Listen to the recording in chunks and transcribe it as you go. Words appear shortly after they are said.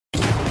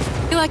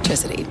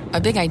Electricity,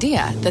 a big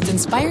idea that's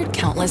inspired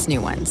countless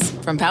new ones.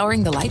 From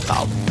powering the light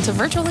bulb to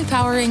virtually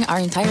powering our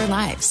entire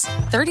lives.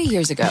 30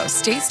 years ago,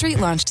 State Street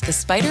launched the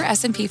Spider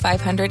S&P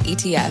 500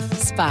 ETF,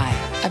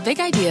 SPY. A big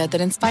idea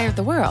that inspired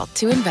the world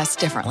to invest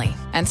differently.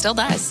 And still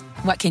does.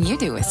 What can you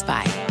do with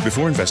SPY?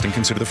 Before investing,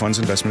 consider the fund's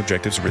investment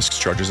objectives, risks,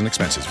 charges, and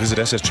expenses. Visit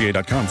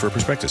ssga.com for a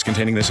prospectus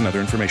containing this and other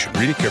information.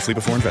 Read it carefully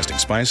before investing.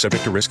 SPY is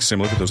subject to risks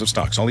similar to those of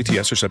stocks. All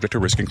ETFs are subject to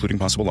risk, including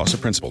possible loss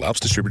of principal. Alps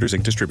Distributors,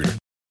 Inc. Distributor.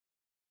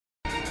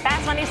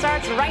 Fast Money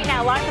starts right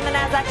now. Live from the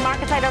NASDAQ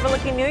market site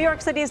overlooking New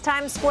York City's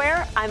Times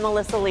Square. I'm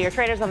Melissa Lee. Your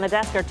traders on the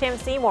desk are Tim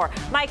Seymour,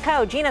 Mike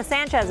Coe, Gina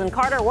Sanchez, and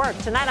Carter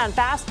Works. Tonight on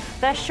Fast,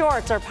 the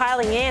shorts are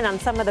piling in on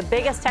some of the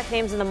biggest tech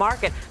names in the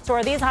market. So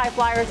are these high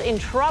flyers in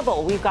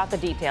trouble? We've got the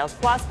details.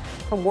 Plus,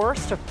 from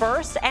worst to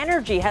first,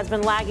 energy has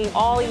been lagging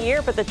all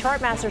year, but the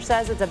chartmaster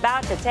says it's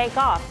about to take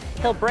off.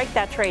 He'll break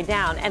that trade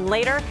down. And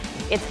later,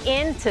 it's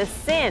in to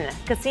sin.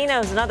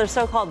 Casinos and other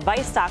so-called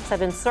vice stocks have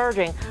been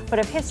surging, but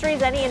if history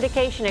is any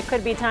indication, it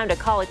could be time to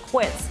call it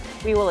quits.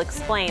 We will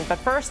explain. But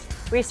first,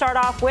 we start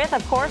off with,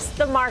 of course,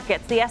 the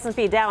markets. The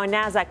S&P, Dow, and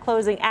NASDAQ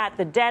closing at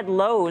the dead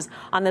lows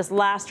on this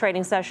last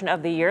trading session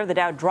of the year. The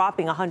Dow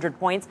dropping 100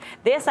 points.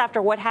 This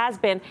after what has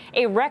been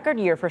a record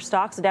year for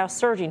stocks. The Dow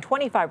surging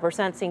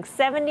 25%, seeing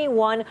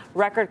 71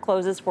 record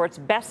closes for its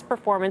best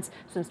performance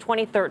since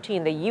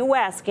 2013. The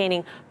U.S.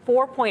 gaining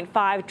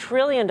 $4.5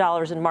 trillion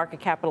in market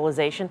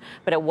capitalization.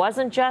 But it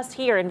wasn't just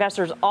here.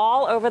 Investors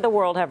all over the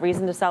world have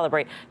reason to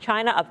celebrate.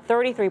 China up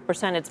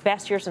 33%, its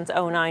best year since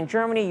 2009.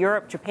 Germany,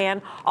 Europe,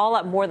 Japan, all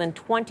up more than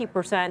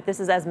 20%. This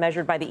is as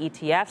measured by the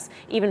ETFs.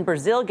 Even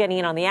Brazil getting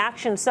in on the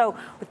action. So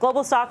with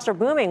global stocks are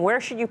booming, where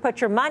should you put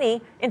your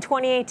money in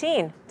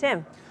 2018?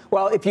 Tim.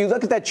 Well, if you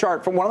look at that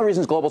chart, one of the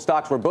reasons global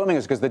stocks were booming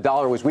is because the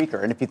dollar was weaker.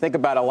 And if you think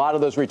about a lot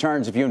of those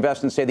returns, if you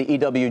invest in, say, the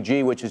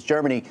EWG, which is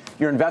Germany,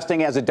 you're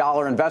investing as a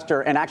dollar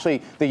investor. And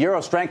actually, the euro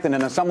strengthened.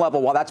 And on some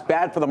level, while that's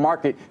bad for the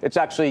market, it's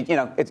actually,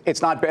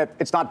 it's not bad.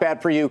 It's not bad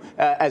for you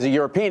as a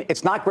European.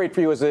 It's not great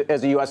for you as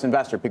a U.S.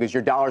 investor because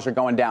your dollars are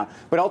going down.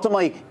 But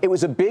ultimately, it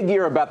was a big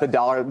year about the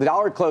dollar. The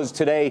dollar closed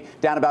today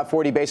down about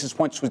 40 basis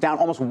points, was down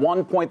almost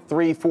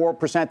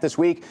 1.34% this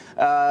week.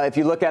 If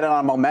you look at it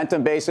on a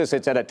momentum basis,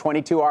 it's at a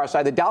 22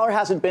 RSI. The dollar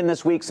hasn't been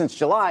this weak since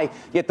July,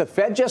 yet the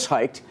Fed just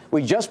hiked.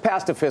 We just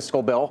passed a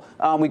fiscal bill.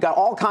 We got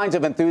all kinds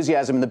of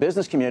enthusiasm in the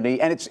business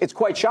community, and it's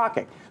quite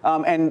shocking.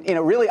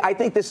 Really, I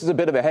think this is a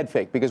bit of a head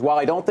fake because while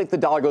I don't think the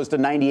dollar goes to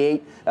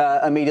 98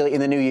 immediately in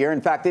the new year,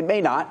 in fact, it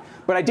may not,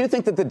 but I do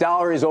think that the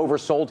dollar is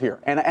oversold here,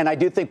 and I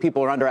do think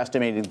people are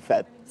underestimating the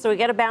Fed. So we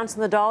get a bounce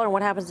in the dollar, and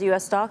what happens to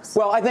U.S. stocks?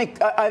 Well, I think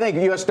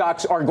U.S.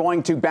 stocks are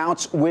going to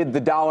bounce with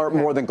the dollar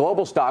more than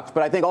global stocks,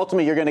 but I think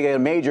ultimately you're going to get a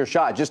major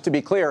shot. Just to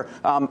be clear,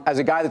 as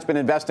a guy that's been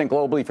investing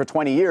globally for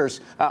 20 years,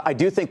 I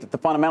do think that the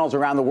fundamentals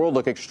around the world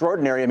look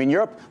extraordinary. I mean,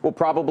 Europe will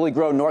probably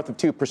grow north of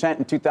 2%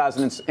 in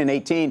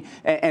 2018,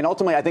 and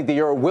ultimately I think the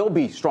euro will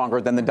be stronger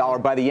than the dollar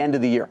by the end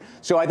of the year.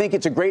 So I think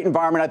it's a great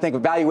environment. I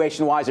think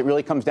valuation-wise, it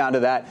really comes down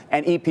to that,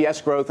 and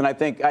EPS growth, and I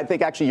think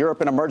actually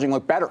Europe and emerging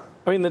look better.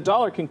 I mean, the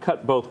dollar can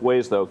cut both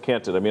ways, though,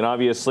 can't it? I mean,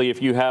 obviously,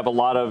 if you have a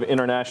lot of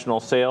international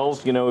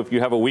sales, if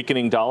you have a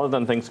weakening dollar,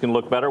 then things can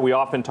look better. We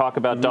often talk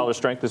about dollar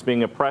strength as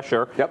being a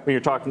pressure when you're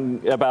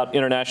talking about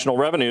international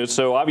revenues.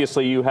 So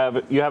obviously, you have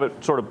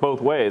it sort of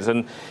both ways.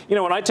 And,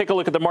 when I take a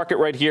look at the market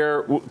right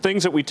here,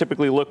 things that we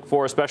typically look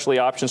for, especially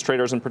options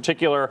traders in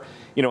particular,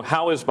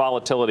 how is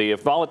volatility?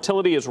 If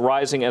volatility is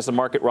rising as the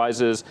market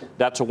rises,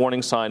 that's a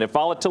warning sign. If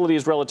volatility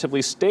is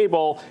relatively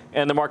stable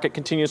and the market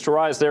continues to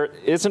rise, there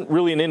isn't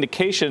really an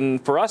indication,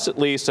 for us at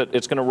least, that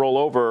it's going to roll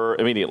over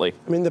immediately.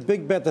 I mean, the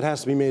big bet that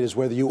has to be made is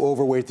whether you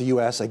overweight the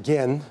U.S.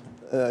 again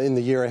in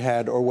the year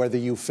ahead or whether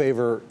you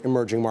favor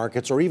emerging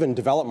markets or even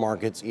developed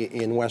markets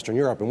in Western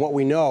Europe. And what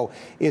we know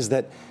is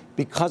that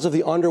because of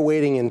the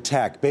underweighting in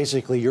tech,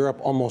 basically Europe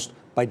almost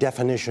by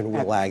definition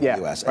will lag the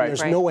U.S. And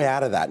there's no way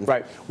out of that. In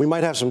fact, we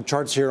might have some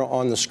charts here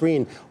on the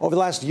screen. Over the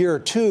last year or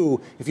two,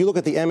 if you look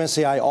at the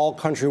MSCI All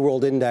Country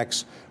World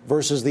Index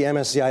versus the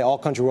MSCI All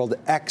Country World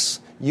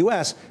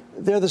ex-U.S.,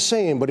 they're the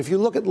same. But if you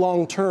look at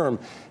long term,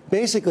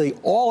 basically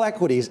all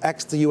equities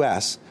ex the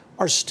U.S.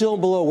 are still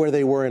below where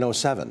they were in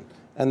 2007.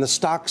 And the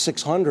stock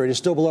 600 is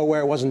still below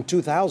where it was in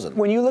 2000.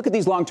 When you look at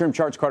these long-term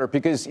charts, Carter,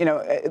 because,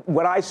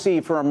 what I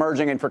see for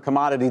emerging and for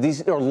commodity,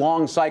 these are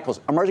long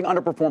cycles. Emerging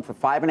underperformed for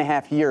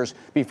 5.5 years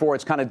before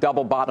it's kind of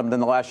double bottomed in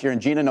the last year.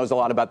 And Gina knows a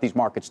lot about these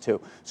markets,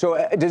 too.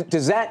 So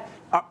does that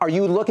are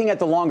you looking at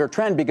the longer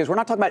trend? Because we're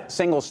not talking about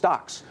single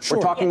stocks. Sure.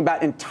 We're talking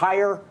about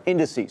entire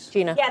indices.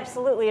 Gina. Yeah,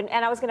 absolutely.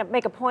 And I was going to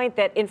make a point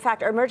that, in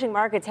fact, our emerging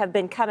markets have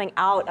been coming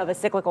out of a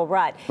cyclical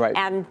rut. Right.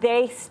 And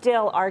they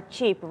still are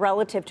cheap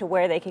relative to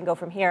where they can go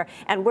from here.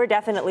 And we're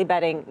definitely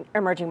betting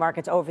emerging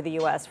markets over the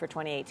U.S. for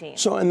 2018.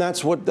 So, and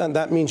that's what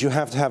that means. You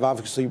have to have,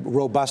 obviously,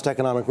 robust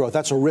economic growth.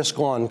 That's a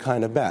risk-on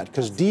kind of bet.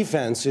 Because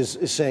defense is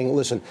saying,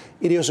 listen,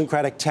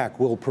 idiosyncratic tech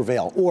will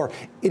prevail. Or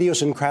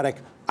idiosyncratic,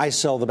 I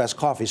sell the best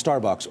coffee,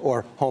 Starbucks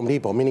or Home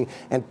Depot, meaning,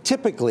 and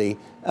typically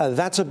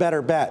that's a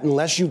better bet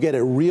unless you get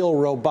a real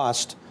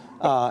robust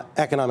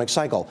economic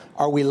cycle.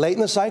 Are we late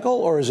in the cycle,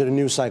 or is it a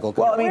new cycle?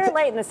 Well, we're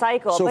late in the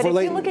cycle, so but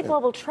if you look at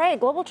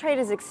global trade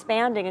is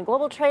expanding, and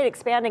global trade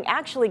expanding,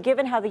 actually,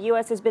 given how the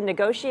U.S. has been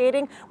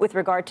negotiating with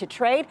regard to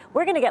trade,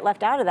 we're going to get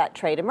left out of that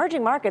trade.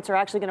 Emerging markets are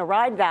actually going to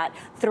ride that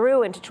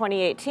through into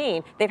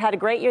 2018. They've had a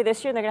great year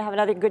this year, and they're going to have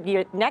another good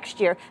year next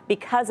year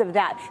because of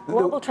that.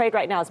 Global trade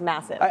right now is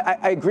massive.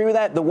 I agree with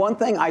that. The one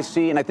thing I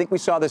see, and I think we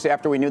saw this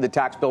after we knew the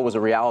tax bill was a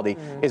reality,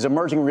 is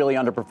emerging really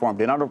underperformed.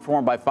 It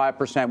underperformed by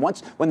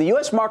 5%. When the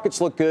U.S.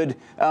 markets look good,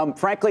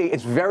 frankly,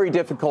 it's very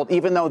difficult,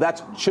 even though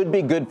that should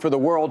be good for the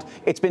world.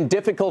 It's been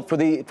difficult for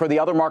the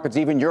other markets,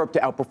 even Europe, to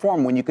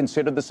outperform when you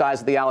consider the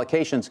size of the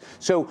allocations.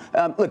 So,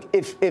 look,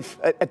 if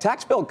a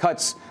tax bill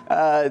cuts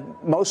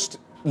most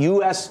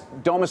U.S.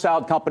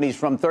 domiciled companies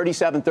from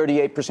 37,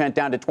 38%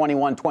 down to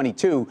 21,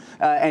 22,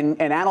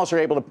 and analysts are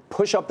able to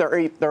push up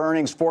their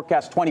earnings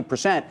forecast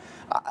 20%.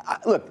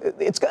 Look,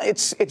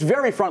 it's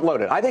very front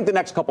loaded. I think the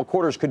next couple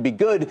quarters could be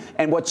good,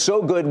 and what's so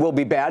good will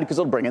be bad because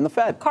it'll bring in the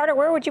Fed. Carter,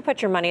 where would you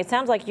put your money? It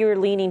sounds like you're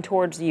leaning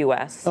towards the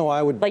U.S. Oh,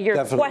 I would. Like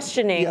you're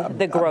questioning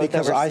the growth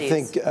because overseas.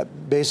 I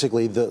think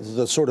basically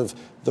the sort of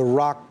the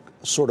rock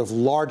sort of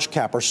large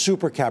cap or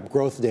super cap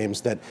growth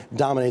names that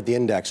dominate the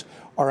index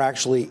are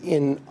actually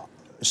in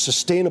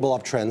sustainable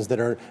uptrends that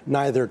are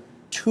neither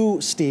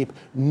too steep,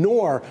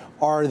 nor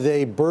are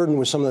they burdened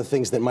with some of the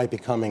things that might be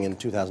coming in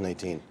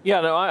 2018.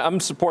 Yeah, no,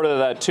 I'm supportive of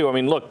that, too. I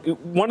mean, look,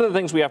 one of the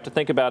things we have to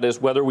think about is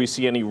whether we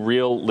see any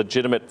real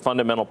legitimate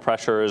fundamental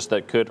pressures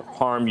that could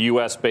harm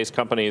U.S.-based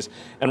companies.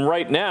 And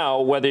right now,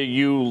 whether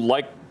you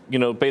like,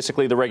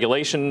 basically the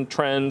regulation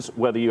trends,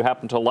 whether you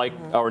happen to like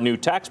our new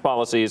tax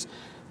policies,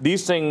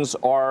 these things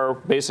are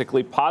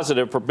basically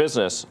positive for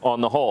business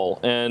on the whole.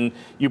 And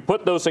you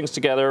put those things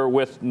together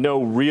with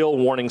no real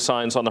warning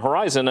signs on the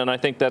horizon, and I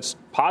think that's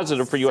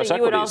positive for U.S. equities. So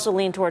you would also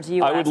lean towards the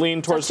U.S.? I would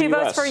lean towards the U.S. So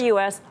 2 votes for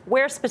U.S.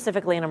 Where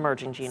specifically in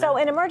emerging, Gina? So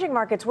in emerging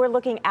markets, we're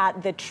looking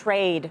at the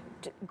trade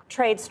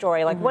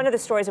story. Like one of the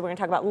stories that we're going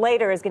to talk about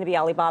later is going to be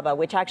Alibaba,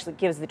 which actually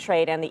gives the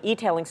trade and the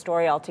e-tailing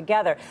story all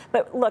together.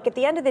 But look, at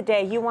the end of the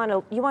day, you want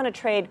to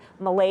trade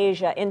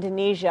Malaysia,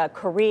 Indonesia,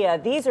 Korea.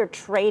 These are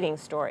trading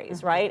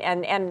stories, right?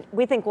 And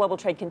we think global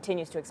trade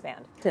continues to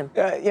expand. Tim.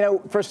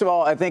 First of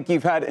all, I think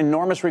you've had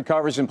enormous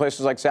recoveries in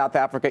places like South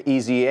Africa,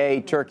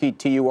 EZA, Turkey,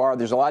 TUR.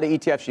 There's a lot of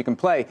ETFs you can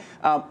play.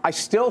 I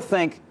still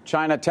think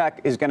China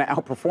tech is going to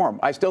outperform.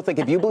 I still think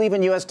if you believe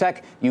in U.S.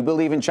 tech, you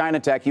believe in China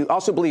tech. You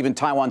also believe in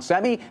Taiwan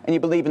Semi, and you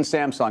believe in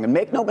Samsung. And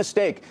make no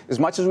mistake, as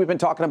much as we've been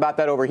talking about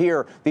that over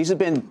here, these have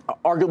been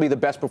arguably the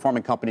best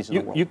performing companies in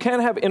the world. You can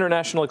have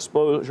international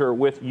exposure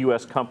with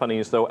U.S.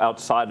 companies, though,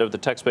 outside of the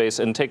tech space,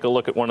 and take a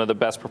look at one of the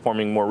best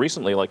performing more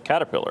recently, like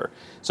Caterpillar.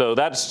 So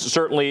that's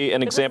certainly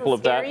an example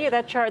of that.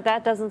 That chart,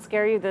 that doesn't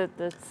scare you,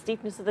 the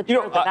steepness of the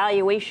chart, the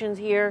valuations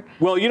here?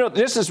 Well,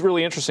 this is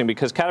really interesting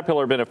because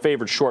Caterpillar had been a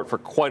favored short for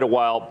quite a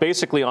while,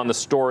 basically on the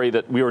story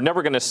that we were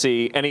never going to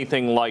see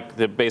anything like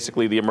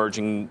basically the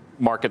emerging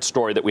market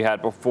story that we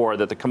had before,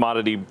 that the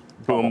commodity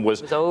boom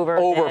was over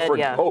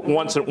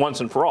once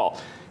and for all.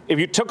 If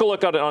you took a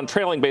look at it on a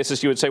trailing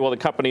basis, you would say, well, the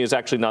company is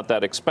actually not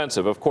that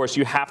expensive. Of course,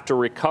 you have to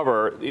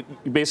recover.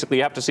 Basically,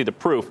 you have to see the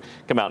proof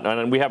come out,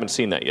 and we haven't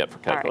seen that yet for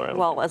Caterpillar. Right.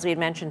 Well, as we had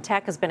mentioned,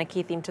 tech has been a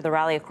key theme to the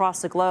rally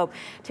across the globe.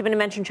 Tim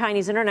mentioned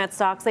Chinese internet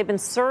stocks. They've been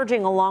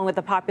surging along with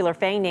the popular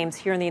FANG names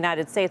here in the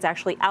United States,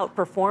 actually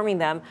outperforming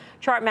them.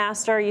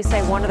 Chartmaster, you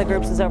say one of the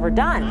groups is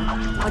overdone.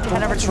 Why don't you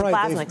head over to the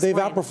plasma? They've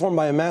outperformed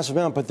by a massive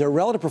amount, but their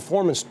relative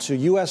performance to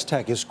U.S.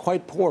 tech is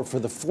quite poor for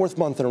the 4th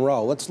month in a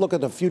row. Let's look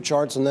at a few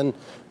charts and then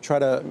try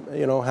to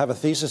have a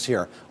thesis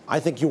here. I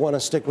think you want to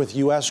stick with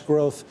U.S.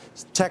 growth,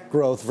 tech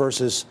growth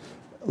versus,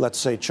 let's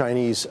say,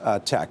 Chinese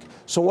tech.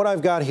 So what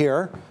I've got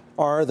here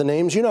are the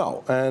names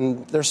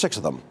and there's 6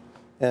 of them.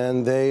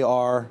 And they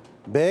are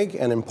big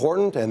and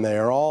important, and they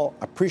are all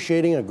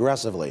appreciating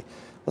aggressively.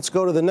 Let's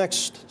go to the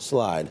next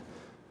slide.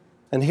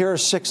 And here are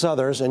 6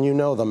 others, and you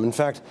know them. In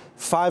fact,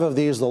 5 of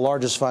these, the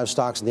largest 5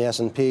 stocks in the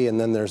S&P, and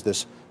then there's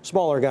this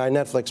smaller guy,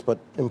 Netflix, but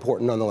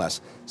important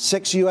nonetheless.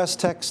 6 U.S.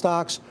 tech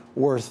stocks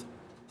worth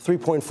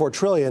 $3.4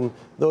 trillion.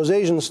 Those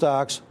Asian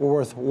stocks were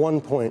worth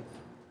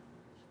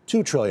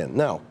 $1.2 trillion.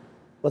 Now,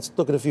 let's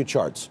look at a few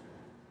charts.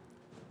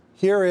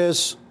 Here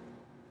is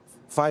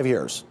 5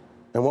 years.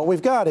 And what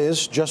we've got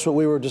is just what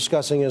we were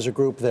discussing as a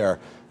group there.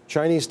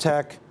 Chinese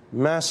tech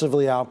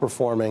massively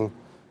outperforming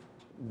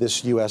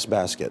this U.S.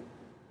 basket.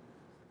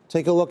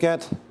 Take a look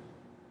at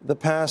the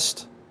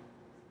past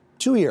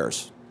 2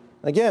 years.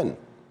 Again,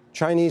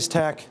 Chinese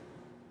tech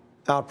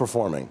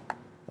outperforming.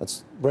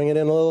 Let's bring it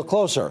in a little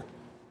closer.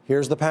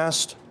 Here's the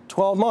past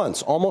 12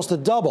 months, almost a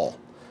double.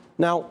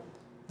 Now,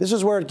 this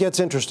is where it gets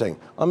interesting.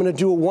 I'm going to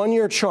do a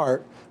 1-year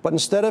chart, but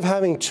instead of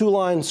having 2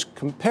 lines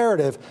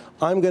comparative,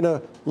 I'm going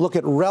to look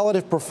at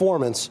relative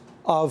performance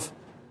of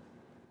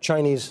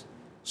Chinese.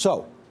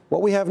 So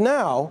what we have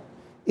now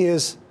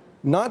is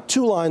not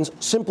 2 lines,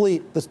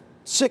 simply the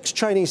 6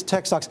 Chinese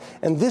tech stocks,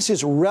 and this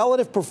is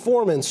relative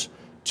performance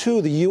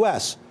to the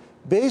U.S.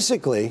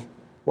 Basically,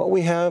 what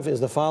we have is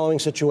the following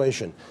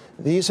situation.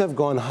 These have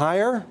gone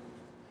higher,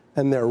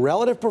 and their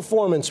relative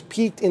performance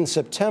peaked in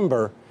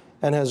September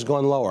and has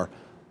gone lower.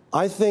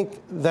 I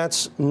think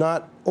that's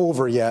not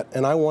over yet,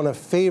 and I want to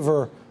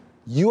favor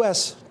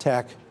U.S.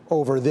 tech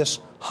over this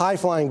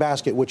high-flying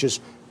basket, which has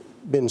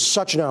been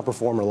such an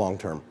outperformer long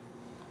term.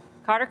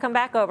 Carter, come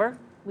back over.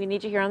 We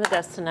need you here on the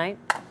desk tonight.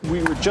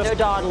 We were just no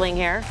dawdling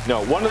here.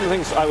 No, one of the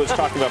things I was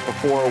talking about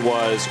before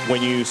was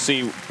when you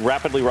see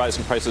rapidly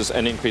rising prices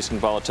and increasing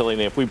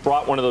volatility. And if we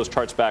brought one of those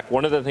charts back,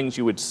 one of the things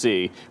you would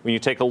see when you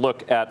take a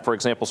look at, for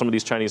example, some of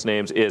these Chinese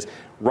names is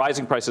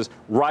rising prices,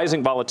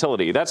 rising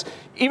volatility. That's,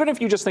 even if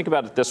you just think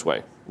about it this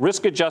way,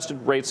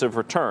 risk-adjusted rates of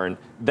return,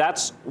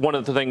 that's one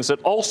of the things that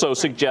also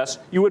suggests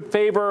you would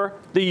favor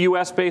the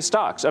U.S.-based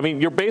stocks. I mean,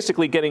 you're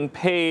basically getting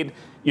paid,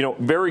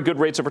 very good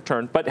rates of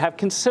return, but have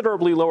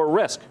considerably lower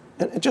risk.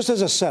 And just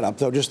as a setup,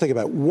 though, just think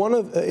about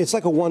it. It's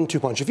like a 1-2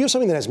 punch. If you have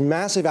something that has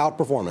massive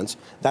outperformance,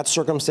 that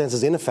circumstance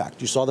is in effect.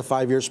 You saw the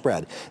 5-year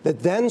spread. That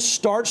then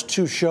starts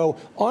to show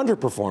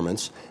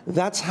underperformance.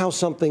 That's how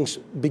something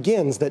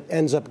begins that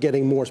ends up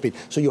getting more speed.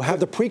 So you have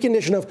the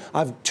precondition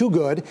of too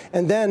good,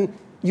 and then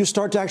you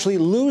start to actually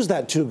lose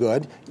that too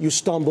good. You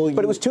stumble.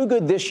 But it was too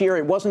good this year.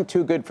 It wasn't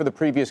too good for the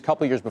previous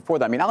couple of years before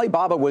that. I mean,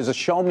 Alibaba was a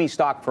show-me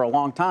stock for a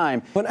long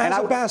time. But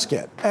as a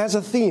basket, as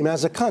a theme,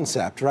 as a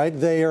concept, right?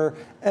 They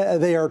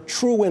are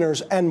true winners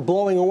and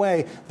blowing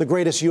away the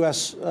greatest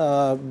U.S.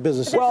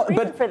 businesses. Well,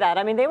 but for that,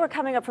 I mean, they were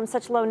coming up from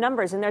such low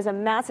numbers, and there's a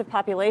massive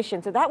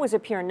population, so that was a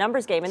pure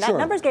numbers game, and that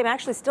numbers game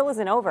actually still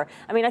isn't over.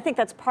 I mean, I think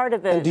that's part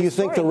of the. And do you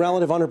think the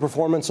relative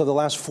underperformance of the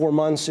last 4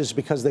 months is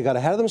because they got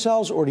ahead of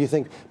themselves, or do you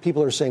think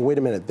people are saying, wait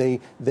a minute,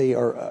 they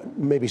are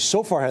maybe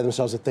so far ahead of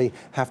themselves that they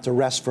have to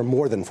rest for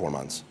more than 4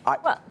 months?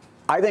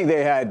 I think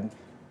they had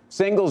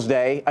Singles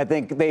Day. I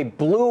think they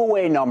blew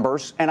away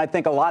numbers, and I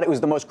think it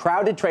was the most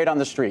crowded trade on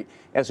the street.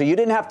 And so you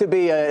didn't have to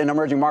be an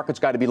emerging markets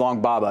guy to be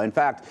long BABA. In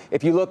fact,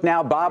 if you look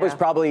now, BABA is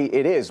probably,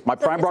 it is. My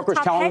prime broker is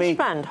telling me,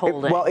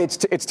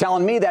 it's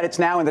telling me that it's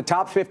now in the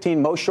top 15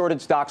 most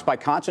shorted stocks by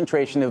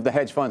concentration of the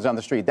hedge funds on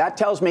the street. That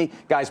tells me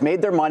guys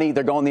made their money,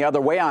 they're going the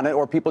other way on it,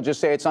 or people just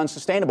say it's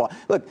unsustainable.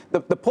 Look, the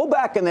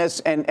pullback in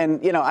this, and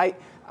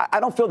I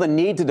don't feel the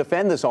need to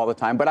defend this all the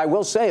time, but I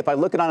will say if I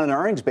look at it on an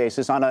earnings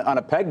basis, on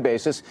a PEG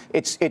basis,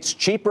 it's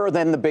cheaper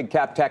than the big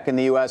cap tech in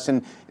the U.S.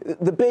 And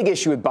the big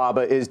issue with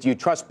BABA is, do you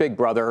trust Big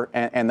Brother?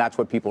 And that's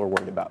what people are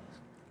worried about.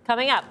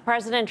 Coming up,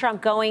 President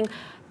Trump going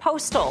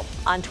postal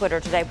on Twitter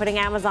today, putting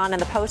Amazon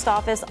and the post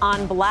office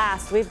on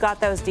blast. We've got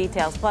those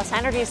details. Plus,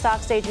 energy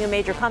stocks staging a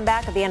major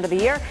comeback at the end of the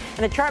year. And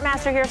the chart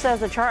master here says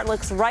the chart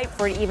looks ripe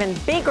for an even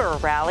bigger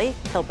rally.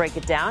 He'll break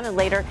it down. And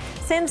later,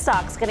 Sin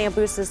stocks getting a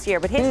boost this year.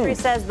 But history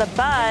says the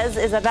buzz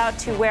is about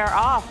to wear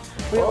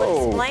off. We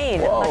will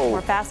explain much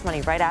more Fast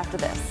Money right after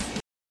this.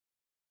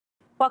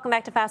 Welcome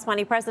back to Fast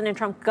Money. President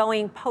Trump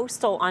going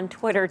postal on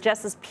Twitter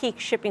just as peak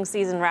shipping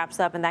season wraps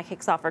up, and that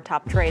kicks off our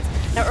top trades.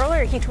 Now,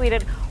 earlier he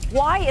tweeted,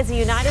 why is the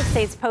United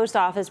States Post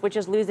Office, which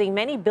is losing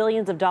many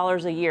billions of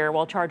dollars a year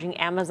while charging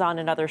Amazon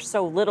and others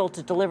so little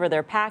to deliver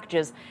their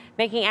packages,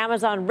 making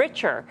Amazon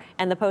richer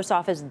and the post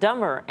office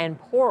dumber and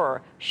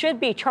poorer, should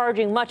be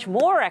charging much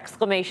more, !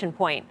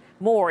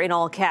 More in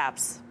all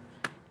caps.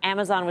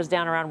 Amazon was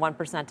down around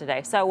 1%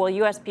 today. So will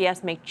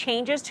USPS make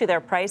changes to their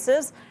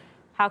prices?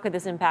 How could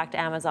this impact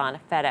Amazon,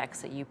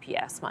 FedEx,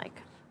 UPS,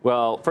 Mike?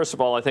 Well, first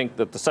of all, I think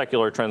that the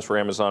secular trends for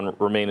Amazon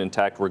remain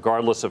intact,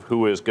 regardless of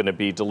who is going to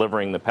be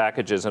delivering the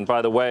packages. And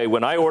by the way,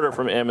 when I order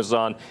from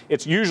Amazon,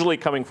 it's usually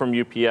coming from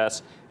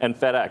UPS and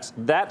FedEx.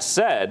 That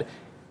said,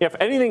 if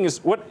anything is,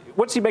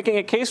 what's he making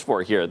a case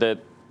for here? That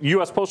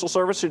U.S. Postal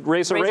Service should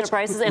raise their rates?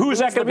 Who's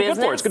that going to be good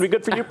for? It's going to be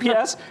good for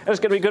UPS, and it's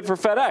going to be good for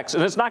FedEx.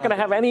 And it's not going to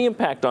have any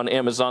impact on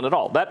Amazon at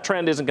all. That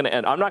trend isn't going to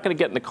end. I'm not going to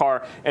get in the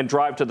car and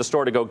drive to the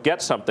store to go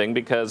get something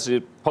because the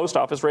post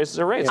office raises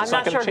their rates. I'm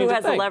not sure who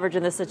has the leverage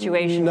in this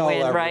situation,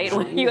 right?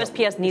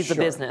 USPS needs the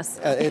business.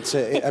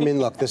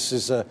 Look, this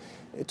is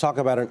talk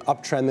about an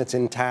uptrend that's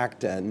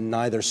intact and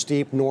neither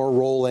steep nor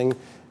rolling.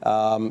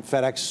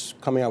 FedEx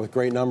coming out with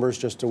great numbers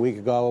just a week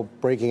ago,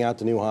 breaking out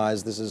to new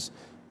highs. This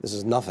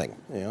is nothing,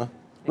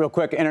 Real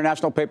quick,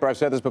 international paper, I've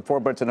said this before,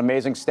 but it's an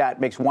amazing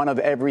stat, makes one of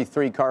every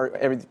three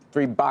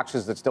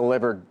boxes that's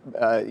delivered,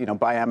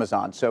 by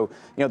Amazon. So,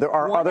 there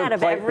are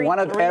one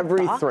of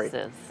every three.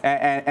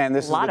 And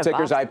this is the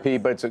ticker's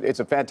IP, but it's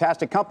a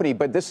fantastic company.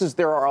 But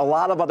there are a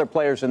lot of other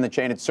players in the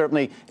chain. It's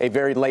certainly a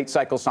very late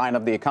cycle sign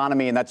of the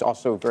economy, and that's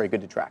also very good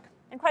to track.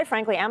 And quite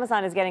frankly,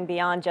 Amazon is getting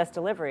beyond just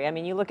delivery. I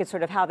mean, you look at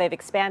sort of how they've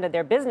expanded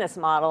their business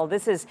model.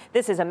 This is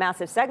a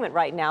massive segment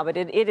right now, but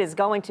it is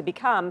going to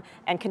become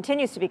and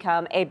continues to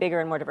become a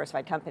bigger and more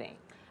diversified company.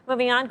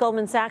 Moving on,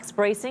 Goldman Sachs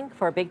bracing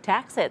for a big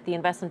tax hit. The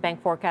investment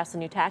bank forecasts a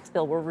new tax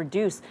bill will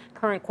reduce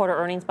current quarter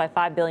earnings by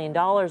 $5 billion,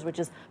 which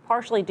is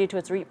partially due to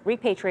its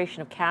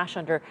repatriation of cash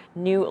under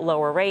new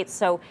lower rates.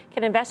 So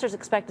can investors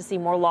expect to see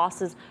more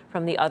losses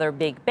from the other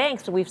big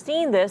banks? So we've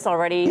seen this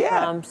already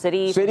from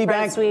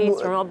Citibank,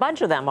 Suisse, from a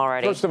bunch of them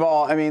already. First of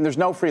all, there's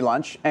no free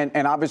lunch.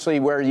 And obviously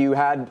where you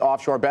had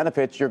offshore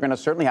benefits, you're going to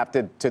certainly have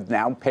to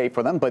now pay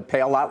for them, but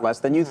pay a lot less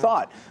than you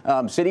thought.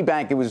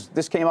 Citibank,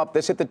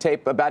 this hit the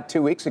tape about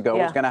 2 weeks ago.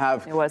 It was going to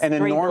have an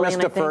enormous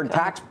deferred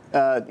tax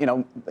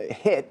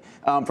hit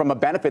from a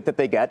benefit that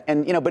they get.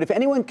 And, but if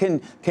anyone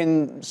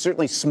can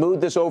certainly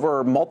smooth this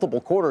over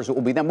multiple quarters, it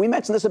will be them. We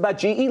mentioned this about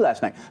GE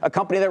last night, a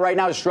company that right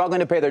now is struggling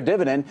to pay their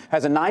dividend,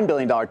 has a $9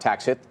 billion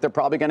tax hit. They're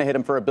probably going to hit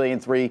them for $1.3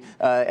 billion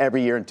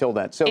every year until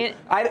then. So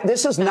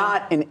this is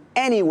not in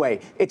any way.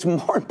 It's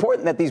more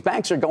important that these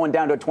banks are going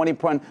down to a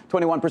 21%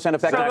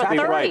 effective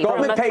tax rate.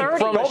 Goldman paid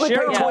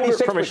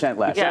 26%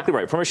 less. Exactly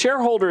right. From a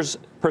shareholder's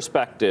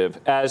perspective,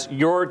 as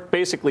your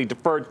basically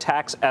deferred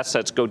tax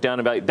assets go down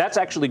in value, that's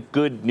actually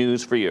good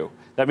news for you.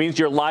 That means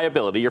your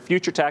liability, your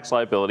future tax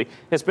liability,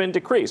 has been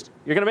decreased.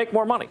 You're going to make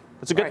more money.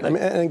 That's a good thing.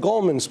 And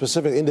Goldman,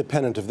 specifically,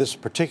 independent of this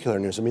particular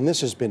news,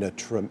 this has been a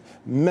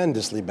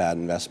tremendously bad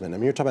investment.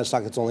 You're talking about a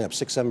stock that's only up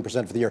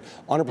 6-7% for the year,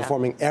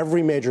 underperforming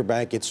every major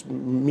bank, its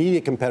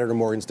immediate competitor,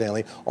 Morgan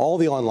Stanley, all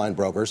the online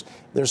brokers.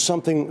 There's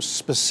something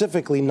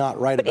specifically not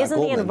right about Goldman.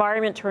 But isn't the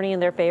environment turning in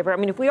their favor?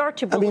 If we are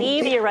to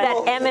believe you're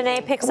right, that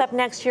M&A picks up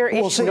next year.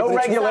 No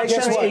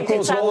regulations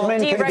equals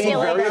Goldman can be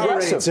very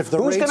aggressive. If the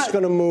rate's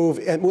going to move,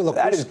 and look,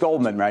 that is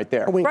Goldman right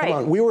there. Come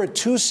on. We were at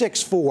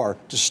 2.64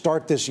 to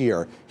start this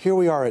year. Here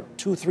we are at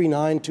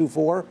 2.39,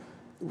 2.4.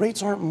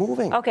 Rates aren't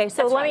moving. Okay,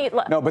 so let me.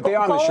 No, but they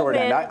are on the short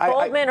end.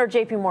 Goldman or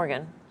J.P.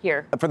 Morgan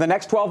here for the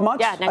next 12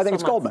 months. Yeah, I think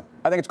it's Goldman.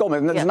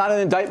 It's not an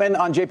indictment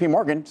on J.P.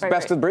 Morgan. It's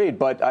best of the breed,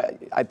 but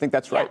I think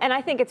that's right. Yeah, and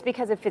I think it's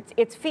because of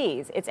its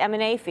fees, its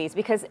M&A fees,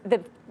 because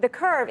the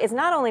curve is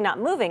not only not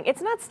moving,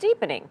 it's not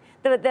steepening.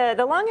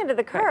 The long end of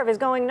the curve is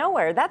going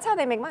nowhere. That's how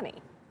they make money.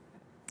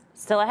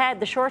 Still ahead,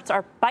 the shorts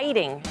are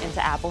biting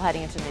into Apple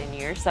heading into the new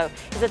year. So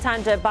is it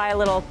time to buy a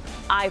little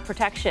eye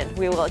protection?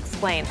 We will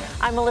explain.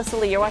 I'm Melissa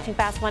Lee. You're watching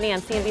Fast Money on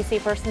CNBC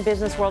First in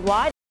Business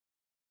Worldwide.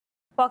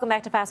 Welcome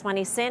back to Fast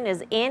Money. Sin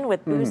is in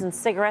with booze and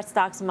cigarette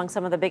stocks among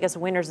some of the biggest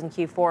winners in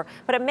Q4.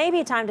 But it may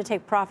be time to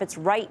take profits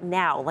right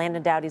now.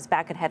 Landon Dowdy's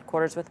back at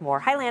headquarters with more.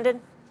 Hi, Landon.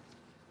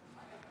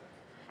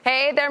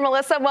 Hey there,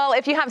 Melissa. Well,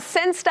 if you have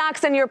sin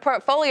stocks in your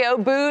portfolio,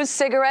 booze,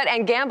 cigarette,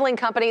 and gambling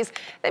companies,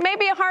 they may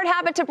be a hard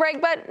habit to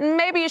break, but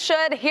maybe you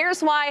should.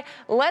 Here's why.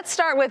 Let's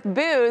start with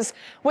booze.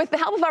 With the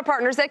help of our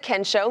partners at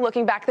Kensho,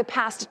 looking back the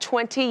past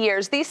 20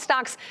 years, these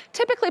stocks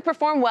typically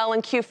perform well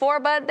in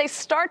Q4, but they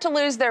start to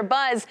lose their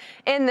buzz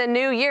in the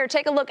new year.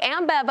 Take a look.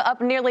 Ambev up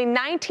nearly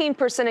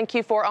 19% in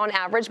Q4 on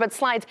average, but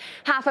slides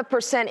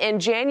 0.5% in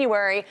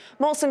January.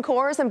 Molson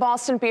Coors and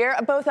Boston Beer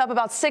both up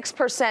about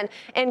 6%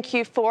 in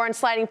Q4 and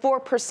sliding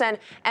 4%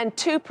 and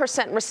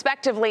 2%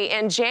 respectively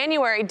in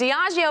January.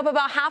 Diageo up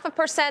about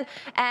 0.5%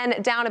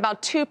 and down about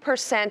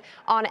 2%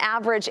 on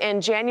average in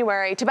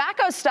January.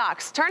 Tobacco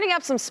stocks turning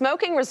up some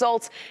smoking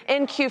results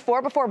in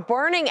Q4 before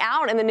burning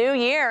out in the new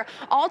year.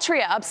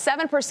 Altria up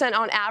 7%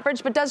 on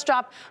average, but does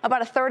drop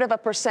about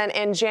 0.33%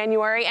 in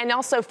January. And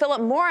also Philip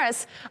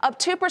Morris up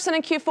 2%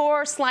 in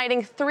Q4,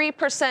 sliding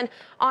 3%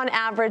 on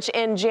average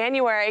in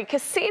January.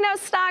 Casino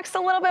stocks a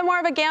little bit more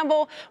of a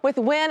gamble, with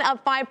Wynn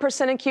up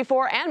 5% in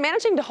Q4 and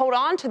managing to hold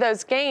on to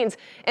those gains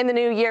in the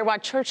new year, while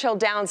Churchill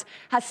Downs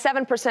has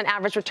 7%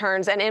 average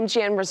returns and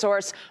MGM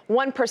Resorts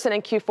 1%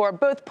 in Q4,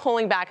 both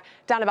pulling back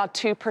down about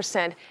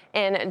 2%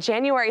 in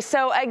January.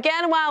 So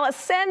again, while a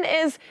sin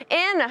is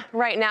in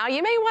right now,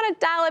 you may want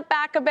to dial it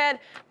back a bit.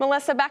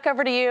 Melissa, back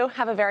over to you.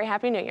 Have a very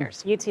happy New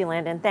Year's. You too,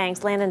 Landon.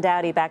 Thanks. Landon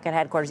Dowdy back at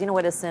headquarters. You know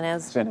what a sin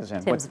is? Sin is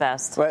in. Tim's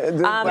vest.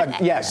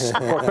 Yes.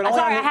 But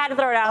sorry, I had to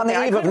throw it out on there.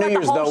 On the eve of New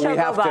Year's, though,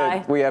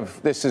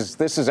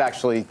 this is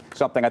actually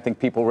something I think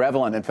people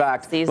revel in. In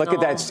fact, seasonal. Look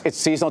at that. It's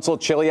seasonal. It's a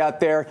little chilly out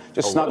there.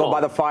 Just snuggle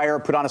by the fire,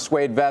 put on a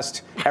suede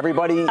vest.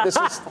 Everybody,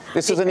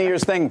 this is a New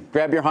Year's thing.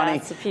 Grab your honey.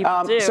 That's what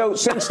people do. So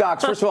sin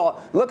stocks, first of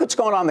all, look what's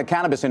going on in the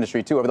cannabis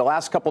industry, too. Over the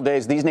last couple of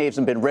days, these names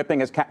have been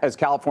ripping as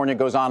California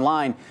goes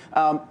online.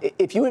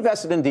 If you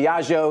invested in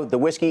Diageo, the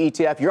whiskey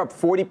ETF, you're up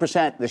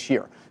 40% this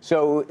year.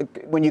 So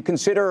when you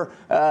consider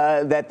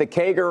that the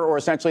CAGR, or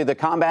essentially the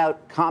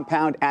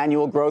compound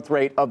annual growth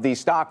rate of these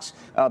stocks,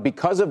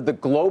 because of the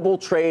global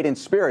trade in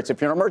spirits,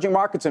 if you're an emerging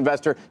markets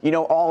investor, you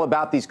know all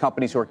about these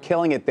companies who are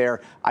killing it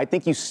there. I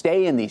think you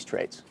stay in these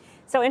trades.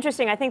 So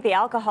interesting. I think the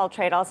alcohol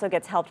trade also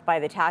gets helped by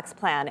the tax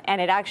plan, and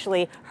it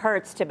actually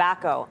hurts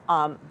tobacco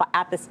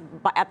at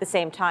the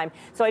same time.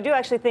 So I do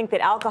actually think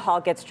that alcohol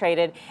gets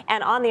traded.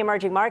 And on the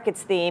emerging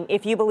markets theme,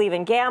 if you believe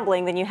in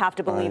gambling, then you have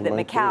to believe that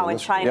Macau and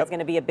China is going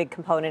to be a big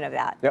component of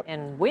that.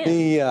 And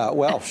win.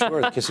 Well, sure,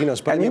 the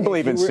casinos. And you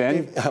believe in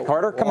sin,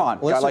 Carter? Come on,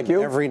 listen, guy like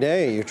you. Every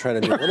day you try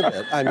to do a little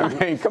bit. I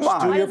mean, come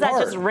on. Why does that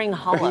just ring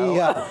hollow?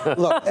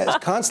 Look, as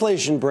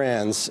Constellation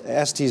Brands,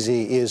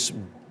 STZ is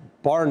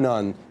bar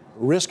none,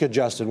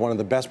 risk-adjusted, one of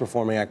the best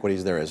performing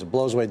equities there is. It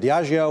blows away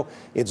Diageo.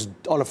 It's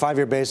on a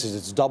 5-year basis.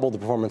 It's double the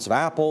performance of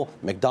Apple,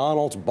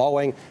 McDonald's,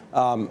 Boeing.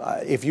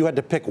 If you had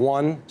to pick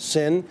one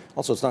sin,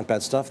 also it's not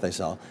bad stuff they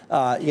sell.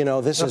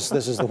 This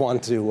is the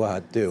one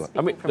to do.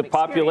 I mean, the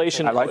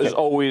population is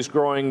always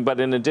growing, but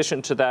in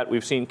addition to that,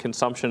 we've seen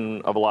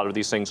consumption of a lot of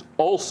these things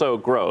also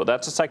grow.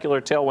 That's a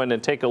secular tailwind.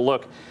 And take a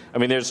look. I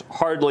mean, there's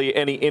hardly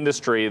any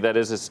industry that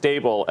is as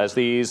stable as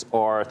these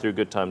are through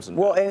good times and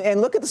bad. Well,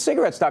 and look at the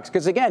cigarette stocks,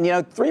 because again,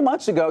 3 months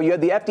months ago, you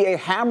had the FDA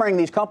hammering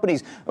these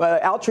companies.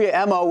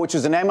 Altria Emo, which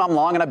is a name I'm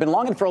long, and I've been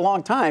longing for a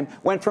long time,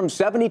 went from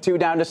 72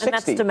 down to 60. And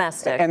that's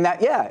domestic. And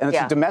it's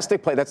a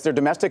domestic play. That's their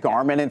domestic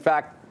arm. And in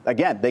fact,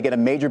 again, they get a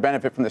major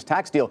benefit from this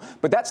tax deal.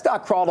 But that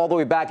stock crawled all the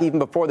way back even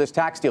before this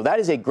tax deal. That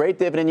is a great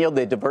dividend yield.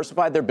 They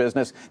diversified their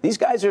business. These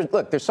guys are,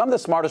 look, they're some of the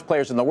smartest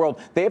players in the world.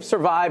 They have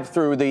survived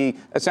through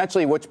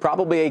essentially what's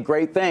probably a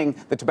great thing.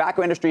 The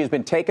tobacco industry has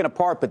been taken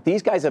apart, but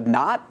these guys have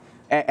not.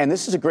 And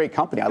this is a great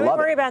company. I love it. Do we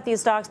worry about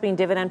these stocks being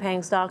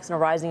dividend-paying stocks in a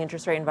rising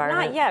interest rate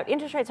environment? Not yet.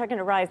 Interest rates aren't going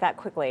to rise that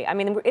quickly. I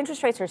mean, the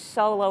interest rates are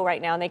so low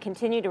right now, and they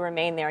continue to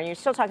remain there. And you're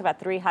still talking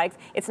about 3 hikes.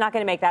 It's not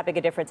going to make that big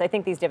a difference. I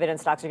think these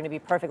dividend stocks are going to be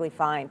perfectly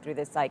fine through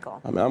this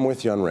cycle. I'm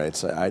with you on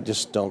rates. I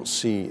just don't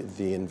see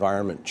the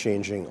environment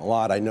changing a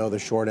lot. I know the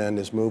short end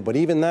is moved, but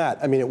even that,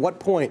 I mean, at what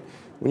point,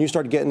 when you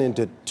start getting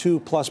into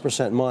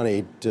 2+%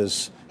 money,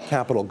 does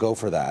capital go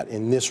for that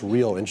in this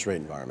real interest rate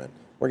environment?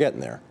 We're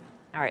getting there.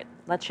 All right,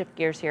 let's shift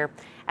gears here.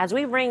 As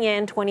we ring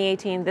in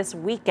 2018 this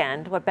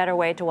weekend, what better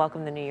way to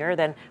welcome the new year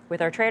than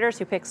with our traders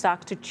who pick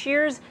stocks to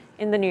cheers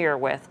in the new year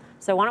with?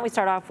 So why don't we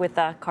start off with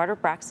Carter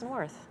Braxton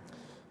Worth?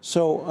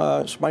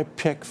 So my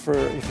pick for,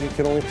 if you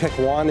can only pick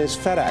one, is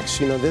FedEx.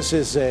 You know, this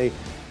is a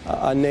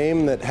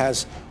name that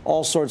has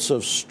all sorts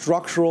of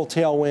structural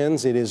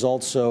tailwinds. It is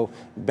also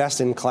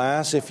best in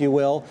class, if you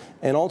will.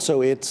 And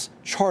also its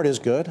chart is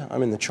good.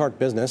 I'm in the chart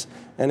business.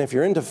 And if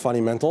you're into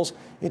fundamentals,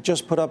 it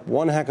just put up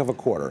one heck of a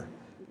quarter.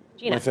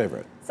 Gina. My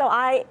favorite. So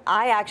I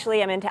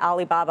actually am into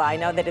Alibaba. I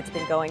know that it's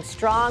been going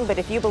strong, but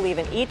if you believe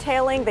in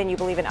e-tailing, then you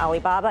believe in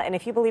Alibaba. And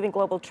if you believe in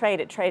global trade,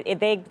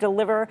 they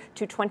deliver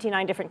to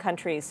 29 different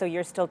countries. So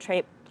you're still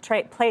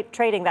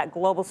trading that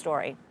global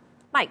story.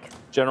 Mike.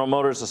 General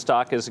Motors, the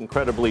stock is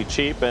incredibly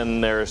cheap,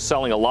 and they're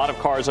selling a lot of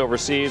cars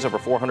overseas, over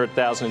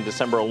 400,000 in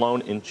December alone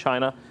in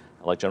China.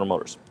 I like General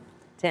Motors.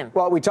 Tim.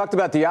 Well, we talked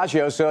about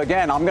Diageo, so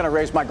again, I'm going to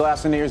raise my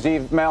glass on New Year's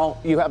Eve. Mel,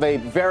 you have a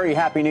very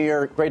happy New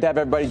Year. Great to have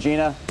everybody,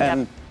 Gina.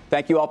 And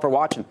thank you all for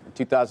watching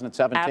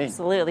 2017.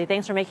 Absolutely.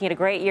 Thanks for making it a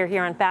great year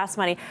here on Fast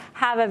Money.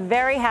 Have a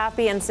very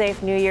happy and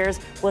safe New Year's.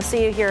 We'll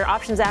see you here.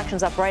 Options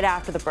Action's up right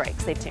after the break.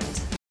 Stay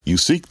tuned. You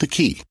seek the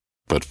key.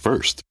 But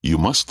first, you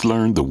must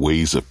learn the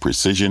ways of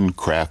precision,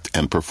 craft,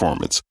 and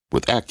performance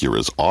with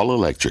Acura's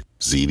all-electric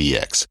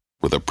ZDX.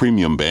 With a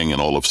premium Bang &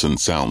 Olufsen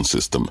sound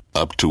system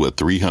up to a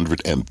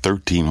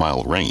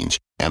 313-mile range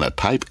and a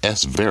Type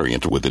S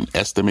variant with an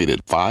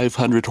estimated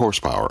 500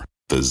 horsepower,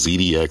 the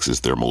ZDX is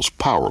their most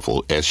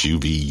powerful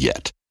SUV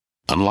yet.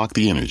 Unlock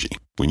the energy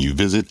when you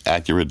visit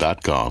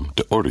Acura.com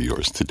to order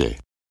yours today.